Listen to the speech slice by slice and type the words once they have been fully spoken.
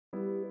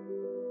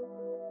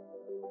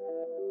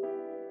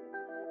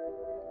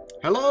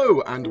Hello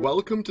and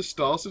welcome to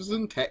Star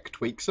Citizen Tech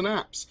Tweaks and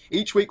Apps.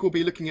 Each week we'll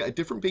be looking at a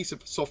different piece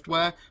of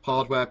software,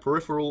 hardware,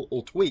 peripheral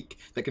or tweak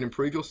that can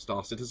improve your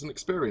Star Citizen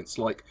experience,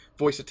 like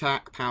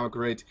VoiceAttack, Power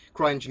Grid,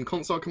 CryEngine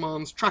console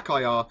commands, Track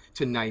IR,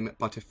 to name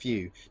but a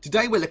few.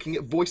 Today we're looking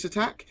at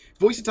VoiceAttack.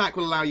 VoiceAttack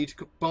will allow you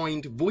to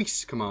bind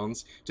voice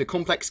commands to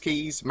complex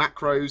keys,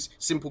 macros,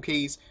 simple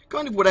keys,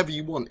 kind of whatever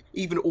you want,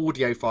 even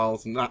audio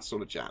files and that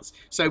sort of jazz.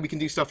 So we can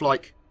do stuff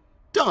like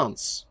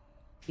dance.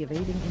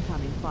 Evading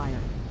incoming fire.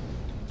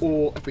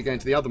 Or, if we go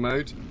into the other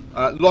mode,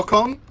 lock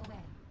on,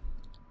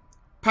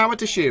 power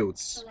to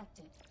shields,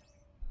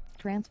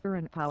 Transfer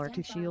and power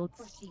to shields.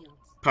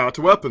 power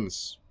to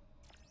weapons.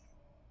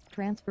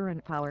 Transfer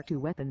and power to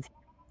weapons.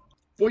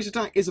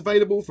 VoiceAttack is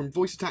available from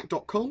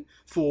voiceattack.com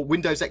for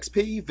Windows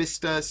XP,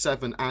 Vista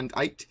 7 and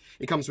 8.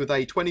 It comes with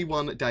a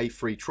 21-day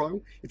free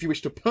trial. If you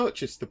wish to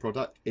purchase the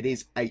product, it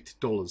is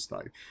 $8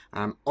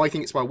 though. I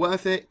think it's well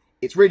worth it.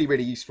 It's really,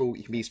 really useful.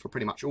 You can be used for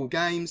pretty much all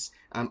games.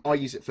 I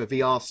use it for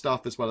VR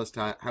stuff as well as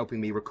to helping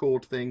me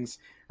record things.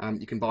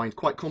 You can bind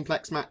quite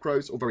complex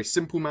macros or very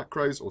simple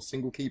macros or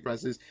single key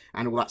presses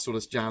and all that sort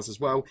of jazz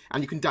as well.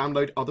 And you can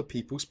download other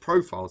people's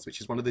profiles,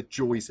 which is one of the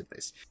joys of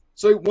this.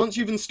 So once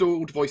you've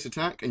installed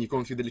VoiceAttack and you've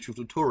gone through the little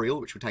tutorial,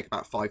 which will take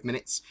about 5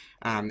 minutes,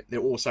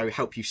 it'll also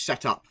help you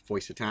set up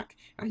VoiceAttack.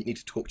 You need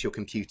to talk to your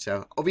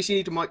computer. Obviously, you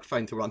need a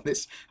microphone to run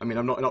this. I mean,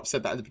 I'm not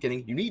said that at the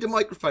beginning. You need a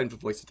microphone for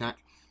VoiceAttack.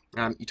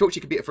 You talk to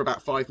your computer for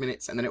about 5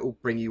 minutes and then it will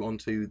bring you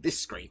onto this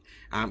screen.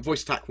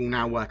 VoiceAttack will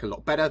now work a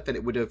lot better than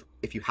it would have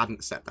if you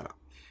hadn't set that up.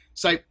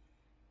 So you're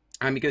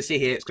going to see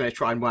here it's going to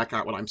try and work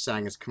out what I'm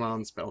saying as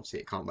commands, but obviously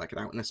it can't work it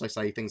out unless I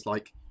say things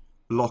like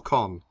lock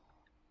on.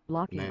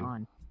 Locking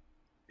on.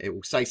 It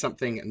will say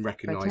something and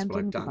recognise what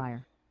I've done.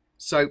 Fire.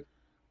 So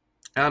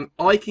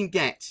I can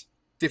get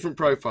different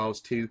profiles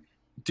to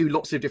do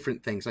lots of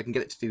different things. I can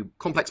get it to do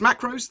complex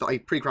macros that I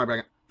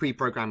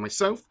pre-program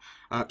myself,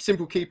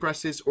 simple key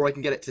presses, or I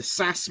can get it to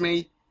sass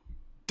me,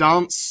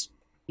 dance,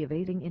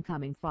 evading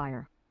incoming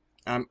fire,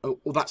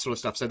 all that sort of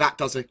stuff. So that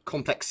does a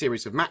complex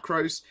series of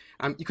macros.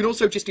 You can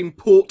also just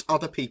import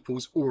other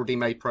people's already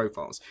made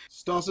profiles.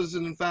 Star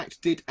Citizen, in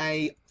fact, did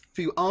a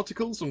few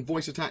articles on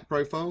VoiceAttack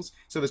profiles,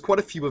 so there's quite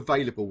a few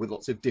available with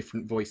lots of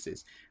different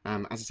voices.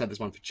 As I said, there's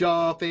one for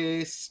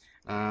Jarvis.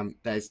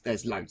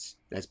 There's loads.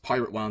 There's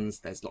pirate ones.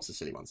 There's lots of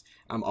silly ones.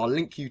 I'll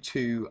link you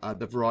to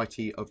the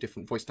variety of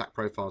different VoiceAttack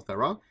profiles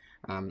there are.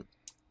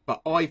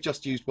 But I've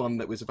just used one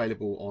that was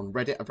available on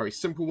Reddit, a very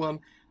simple one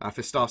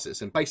for Star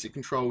Citizen basic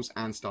controls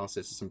and Star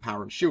Citizen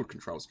power and shield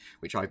controls,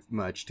 which I've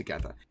merged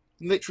together.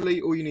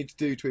 Literally, all you need to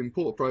do to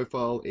import a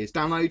profile is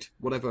download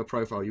whatever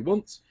profile you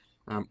want.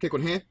 Click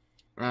on here.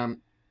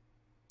 And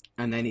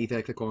then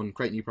either click on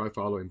create new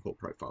profile or import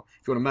profile.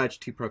 If you want to merge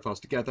two profiles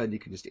together, you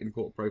can just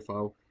import a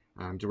profile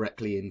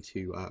directly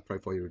into a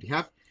profile you already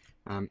have.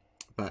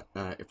 But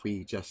if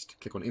we just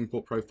click on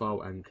import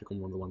profile and click on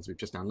one of the ones we've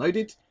just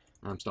downloaded,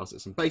 Star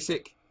Citizen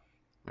Basic,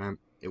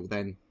 it will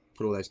then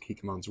put all those key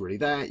commands already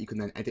there. You can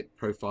then edit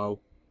profile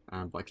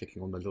by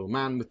clicking on the little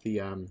man with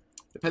the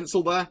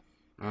pencil there,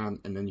 and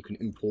then you can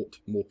import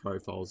more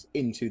profiles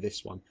into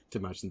this one to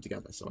merge them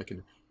together. So I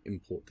can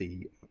import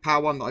the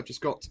power one that I've just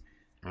got,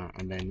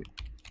 and then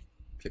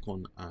click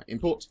on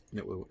import, and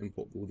it will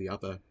import all the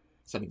other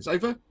settings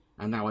over.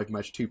 And now I've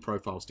merged two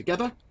profiles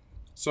together.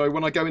 So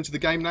when I go into the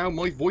game now,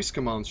 my voice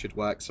commands should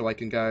work. So I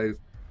can go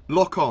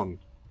lock on.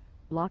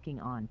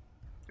 Locking on.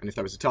 And if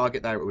there was a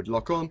target there, it would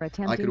lock on.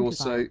 I could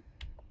also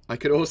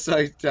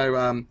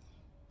go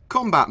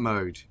combat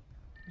mode.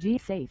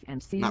 G-safe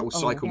and C. That will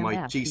cycle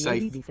my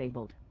G-safe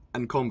disabled.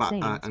 And combat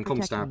and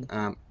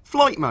comstab.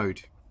 Flight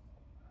mode.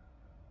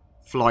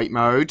 Flight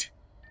mode.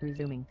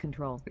 Resuming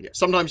control. Yeah,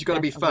 sometimes you've got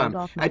to be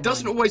firm. It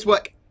doesn't always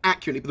work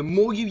accurately, but the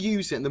more you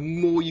use it and the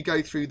more you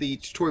go through the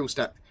tutorial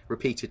step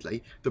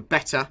repeatedly, the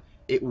better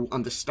it will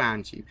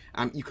understand you.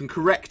 You can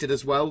correct it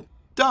as well.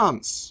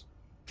 Dance.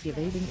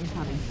 Evading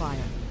incoming fire.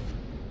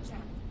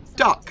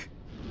 Duck.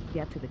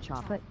 Get to the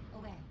chopper.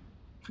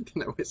 I don't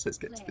know what it says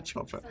get to the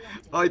chopper.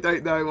 I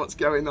don't know what's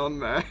going on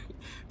there.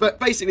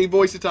 But basically,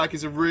 VoiceAttack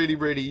is a really,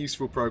 really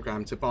useful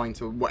program to bind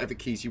to whatever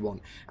keys you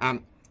want.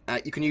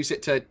 You can use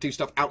it to do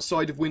stuff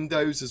outside of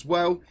Windows as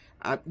well.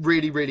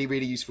 Really, really,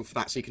 really useful for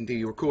that. So you can do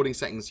your recording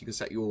settings. You can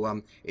set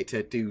your it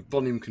to do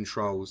volume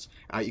controls.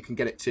 You can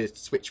get it to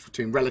switch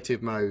between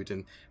relative mode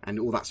and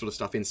all that sort of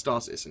stuff in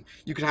Star Citizen.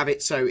 You can have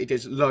it so it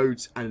does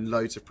loads and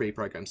loads of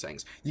pre-programmed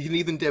settings. You can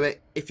even do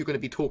it if you're going to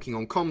be talking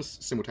on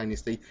comms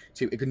simultaneously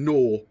to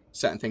ignore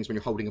certain things when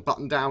you're holding a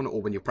button down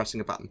or when you're pressing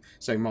a button.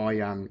 So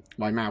my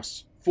my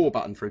mouse 4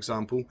 button, for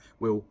example,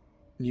 will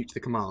mute the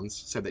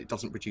commands so that it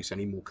doesn't produce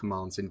any more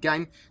commands in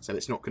game, so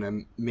it's not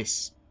going to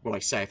miss what I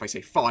say. If I say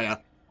fire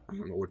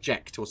or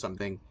eject or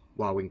something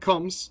while in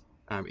comms,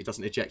 it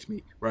doesn't eject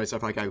me, whereas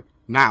if I go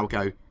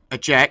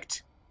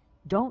eject,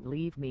 don't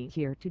leave me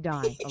here to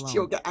die alone.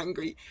 She'll get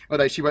angry,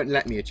 although she won't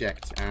let me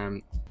eject.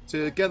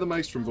 To get the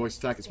most from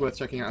VoiceAttack, it's worth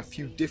checking out a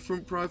few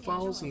different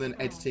profiles and then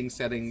editing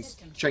settings,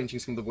 changing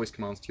some of the voice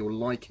commands to your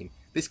liking.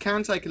 This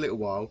can take a little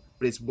while,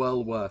 but it's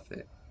well worth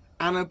it.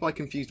 Anna by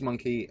Confused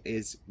Mokeh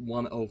is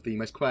one of the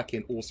most quirky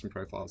and awesome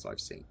profiles I've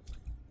seen.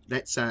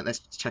 Let's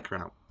check her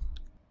out.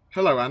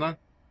 Hello, Anna.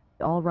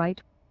 All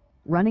right.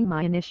 Running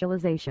my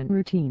initialization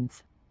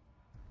routines.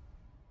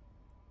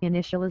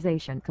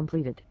 Initialization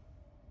completed.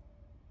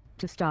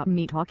 To stop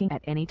me talking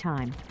at any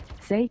time,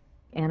 say,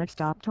 Anna,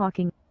 stop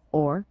talking,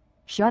 or,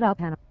 shut up,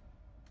 Anna.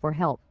 For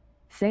help,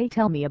 say,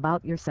 tell me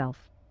about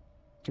yourself.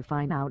 To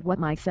find out what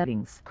my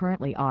settings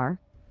currently are,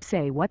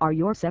 say, what are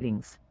your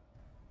settings?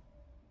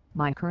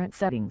 My current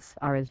settings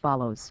are as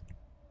follows.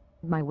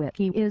 My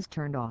wiki is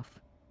turned off.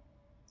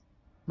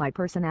 My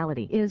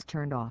personality is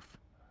turned off.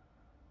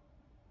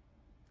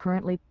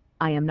 Currently,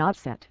 I am not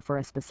set for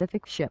a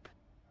specific ship.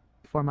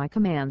 For my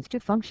commands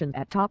to function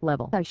at top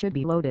level, I should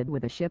be loaded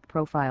with a ship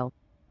profile.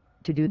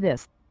 To do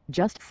this,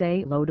 just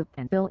say load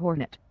and fill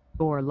Hornet,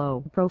 or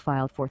low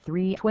profile for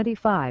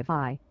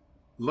 325i.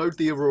 Load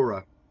the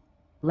Aurora.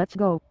 Let's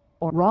go,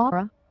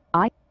 Aurora.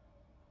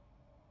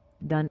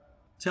 Done.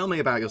 Tell me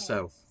about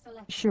yourself.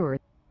 Sure.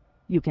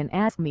 You can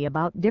ask me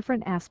about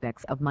different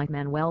aspects of my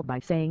manual by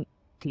saying,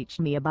 teach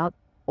me about,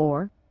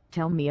 or,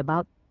 tell me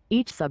about,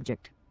 each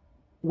subject.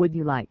 Would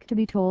you like to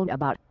be told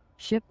about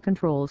ship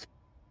controls,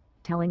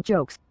 telling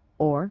jokes,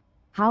 or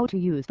how to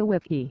use the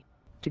wiki?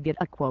 To get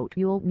a quote,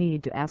 you'll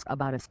need to ask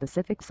about a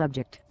specific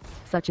subject,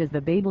 such as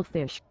the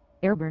babelfish,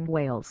 airborne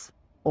whales,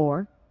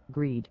 or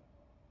greed.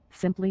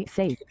 Simply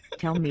say,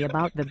 tell me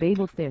about the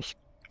babelfish,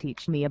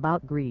 teach me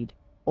about greed,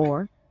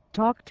 or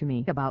talk to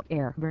me about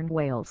airborne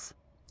whales.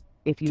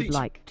 If you'd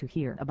like to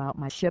hear about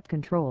my ship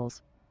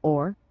controls,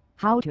 or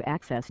how to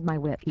access my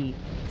wiki,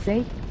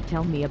 say,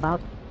 tell me about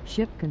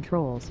ship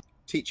controls.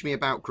 Teach me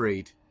about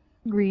greed.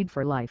 Greed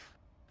for life,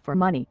 for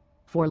money,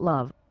 for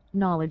love,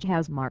 knowledge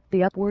has marked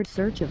the upward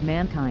search of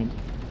mankind.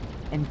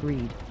 And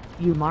greed,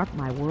 you mark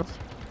my words,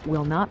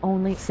 will not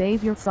only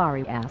save your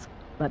sorry ass,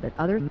 but that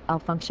other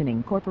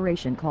malfunctioning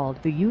corporation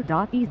called the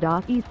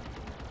U.E.E.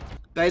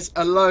 There's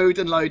a load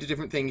and load of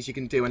different things you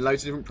can do, and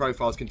loads of different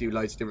profiles can do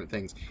loads of different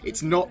things.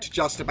 It's not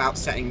just about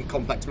setting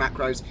complex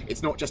macros,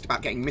 it's not just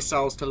about getting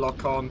missiles to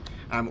lock on,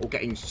 or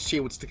getting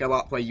shields to go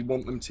up where you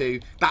want them to.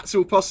 That's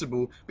all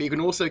possible, but you can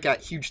also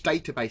get huge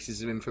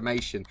databases of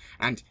information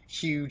and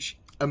huge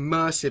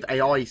immersive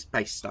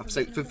AI-based stuff.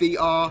 So for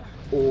VR,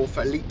 or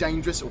for Elite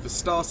Dangerous, or for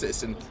Star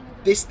Citizen,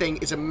 this thing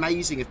is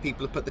amazing if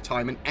people have put the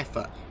time and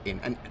effort in.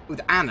 And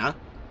with Anna,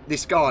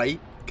 this guy,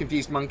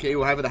 Confused Mokeh,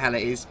 or however the hell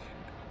it is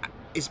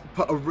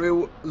put a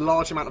real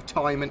large amount of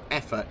time and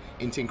effort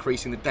into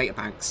increasing the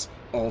databanks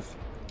of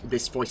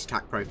this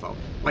VoiceAttack profile.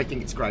 I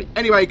think it's great.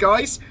 Anyway,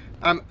 guys,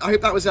 I hope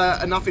that was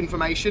enough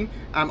information.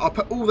 I'll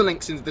put all the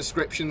links in the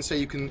description so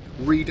you can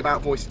read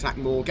about VoiceAttack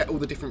more, get all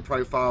the different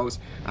profiles.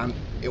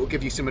 It will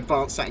give you some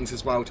advanced settings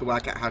as well to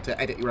work out how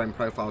to edit your own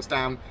profiles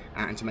down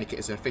and to make it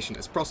as efficient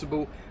as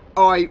possible.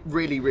 I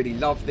really, really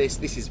love this.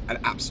 This is an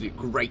absolute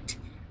great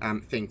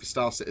thing for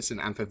Star Citizen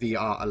and for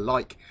VR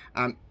alike.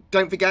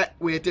 Don't forget,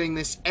 we're doing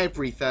this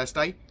every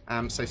Thursday,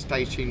 so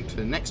stay tuned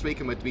to next week,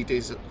 and we'll be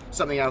doing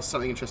something else,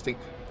 something interesting.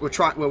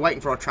 We're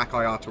waiting for our track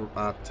IR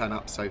to turn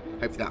up, so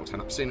hopefully that will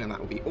turn up soon, and that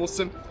will be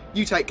awesome.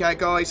 You take care,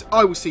 guys.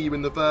 I will see you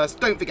in the verse.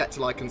 Don't forget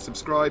to like and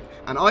subscribe,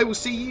 and I will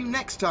see you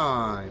next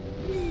time.